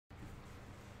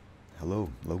Hello,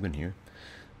 Logan here.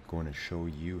 I'm going to show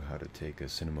you how to take a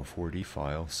Cinema4D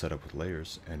file set up with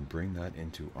layers and bring that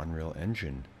into Unreal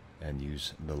Engine and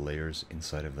use the layers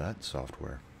inside of that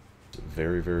software. It's a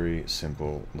very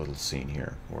simple little scene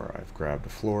here where I've grabbed a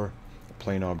floor, a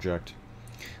plane object,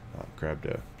 I've grabbed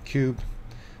a cube,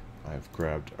 I've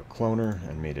grabbed a cloner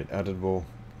and made it editable,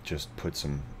 just put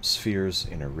some spheres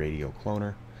in a radial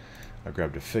cloner. I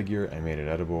grabbed a figure and made it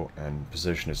editable and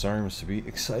positioned its arms to be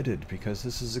excited because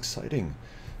this is exciting.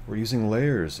 We're using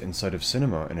layers inside of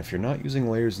Cinema, and if you're not using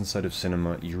layers inside of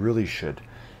Cinema, you really should,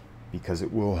 because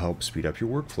it will help speed up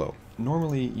your workflow.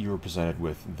 Normally you're presented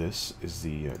with this is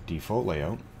the default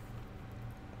layout,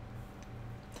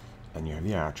 and you have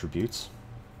the attributes.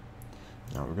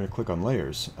 Now we're going to click on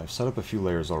layers. I've set up a few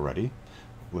layers already.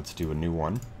 Let's do a new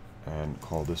one and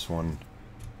call this one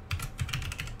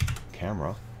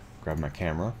camera. Grab my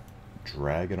camera,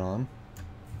 drag it on.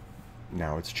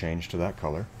 Now it's changed to that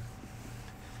color.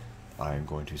 I'm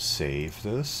going to save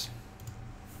this.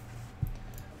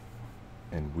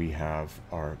 And we have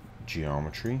our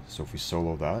geometry. So if we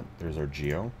solo that, there's our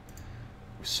geo.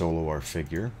 We solo our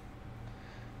figure.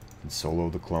 And solo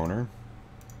the cloner,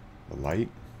 the light,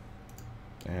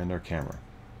 and our camera.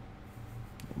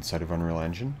 Inside of Unreal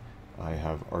Engine, I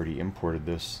have already imported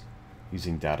this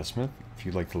using Datasmith. If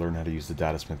you'd like to learn how to use the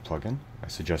Datasmith plugin, I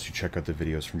suggest you check out the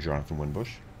videos from Jonathan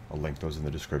Winbush. I'll link those in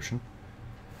the description.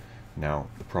 Now,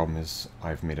 the problem is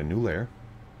I've made a new layer,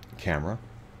 camera.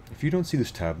 If you don't see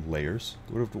this tab, layers,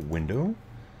 go to Window,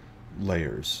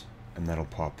 Layers, and that'll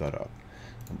pop that up.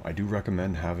 I do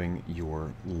recommend having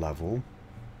your level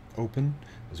open,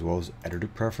 as well as editor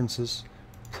preferences,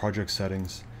 project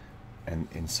settings, and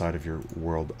inside of your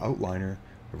world outliner,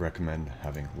 I recommend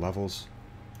having levels,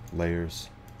 layers,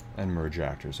 and merge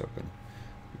actors open.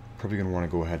 You're probably going to want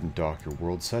to go ahead and dock your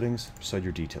world settings beside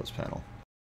your details panel.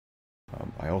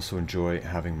 I also enjoy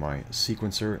having my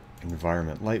sequencer,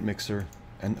 environment light mixer,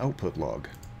 and output log.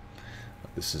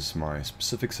 This is my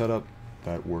specific setup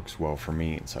that works well for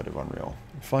me inside of Unreal.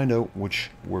 Find out which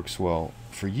works well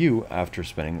for you after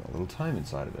spending a little time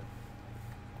inside of it.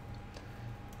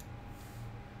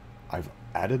 I've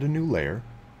added a new layer,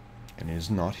 and it is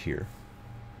not here.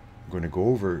 I'm going to go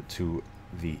over to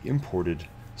the imported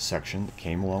section that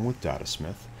came along with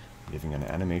Datasmith, giving an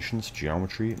animations,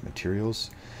 geometry,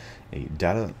 materials, a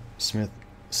Datasmith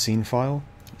scene file,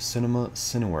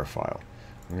 Cineware file.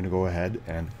 I'm going to go ahead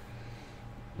and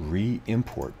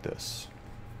re-import this.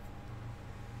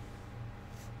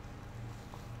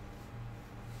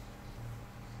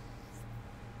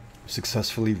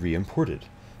 Successfully re-imported.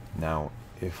 Now,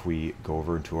 if we go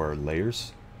over into our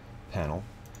layers panel,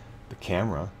 the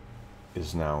camera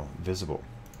is now visible.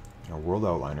 In our world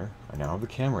outliner, I now have the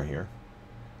camera here,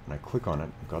 and I click on it,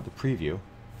 I've got the preview.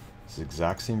 It's the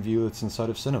exact same view that's inside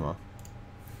of Cinema.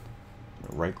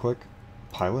 Right click,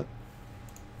 pilot,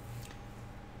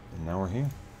 and now we're here.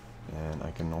 And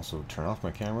I can also turn off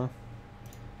my camera,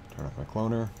 turn off my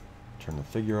cloner, turn the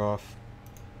figure off,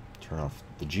 turn off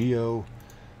the geo,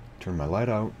 turn my light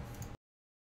out.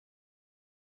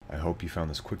 I hope you found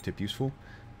this quick tip useful.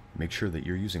 Make sure that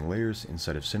you're using layers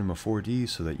inside of Cinema4D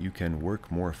so that you can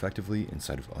work more effectively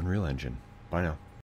inside of Unreal Engine. Bye now.